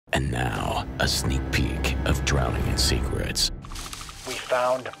And now, a sneak peek of Drowning in Secrets. We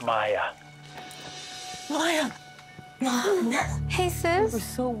found Maya. Maya! Mom! Hey, sis. We're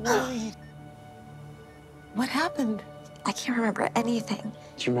so worried. What happened? I can't remember anything.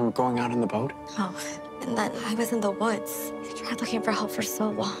 Do you remember going out on the boat? Oh, and then I was in the woods. I tried looking for help for so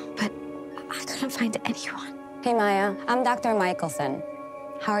long, but I couldn't find anyone. Hey, Maya. I'm Dr. Michelson.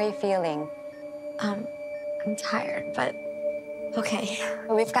 How are you feeling? I'm tired, but okay.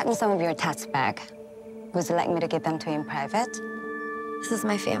 We've gotten some of your tests back. Would you like me to give them to you in private? This is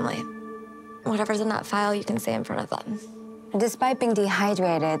my family. Whatever's in that file, you can say in front of them. Despite being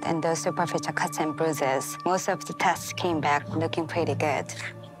dehydrated and those superficial cuts and bruises, most of the tests came back looking pretty good.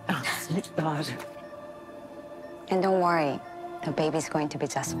 Oh, thank God. And don't worry, the baby's going to be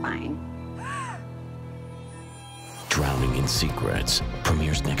just fine. Drowning in Secrets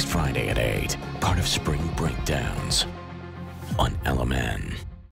premieres next Friday at 8, part of Spring Breakdowns on Lmn.